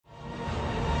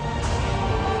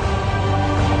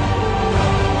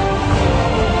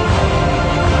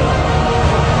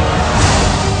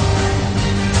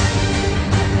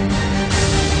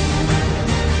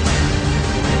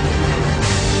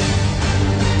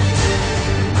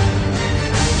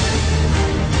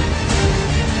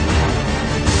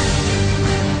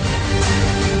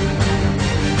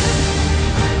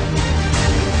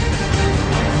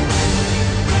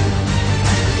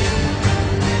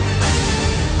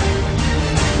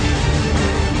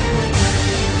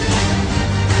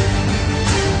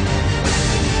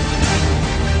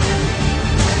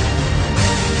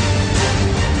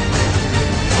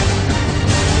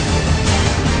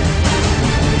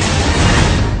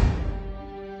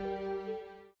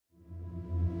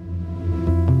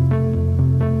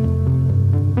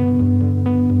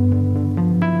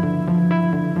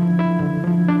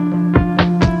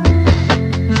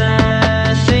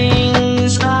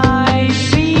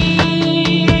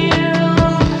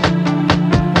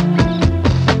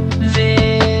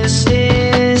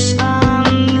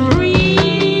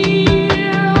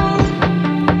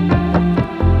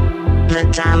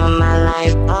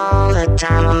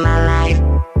life,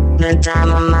 the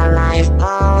time of my life,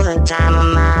 all the time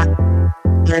of my,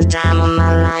 the time of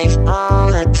my life,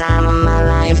 all the time of my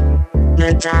life,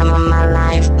 the time of my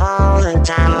life, all the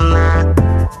time of my,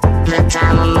 the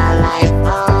time of my life,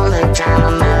 all the time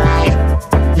of my life,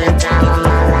 the time of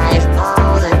my life,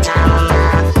 all the time of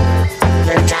my,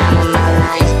 the time of my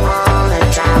life, all the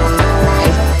time of my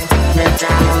life, the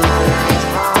time of my life,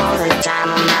 all the time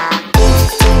of my.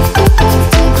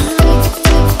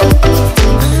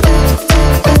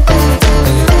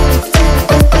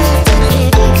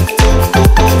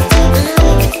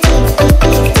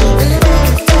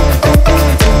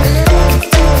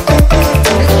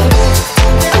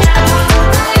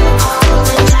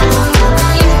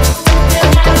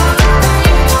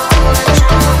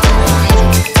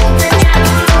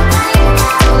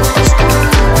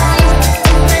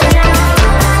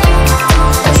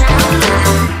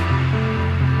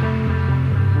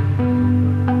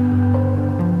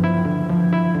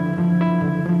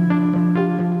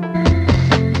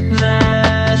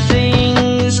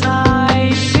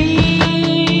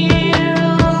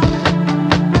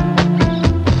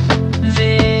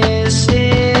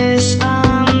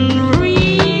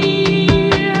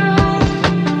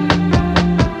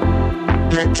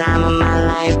 The time of my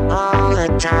life, all the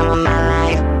time of my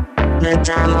life, the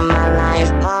time of my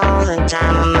life, all the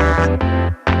time of my,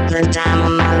 the time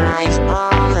of my life,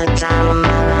 all the time of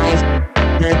my life,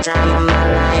 the time of my life.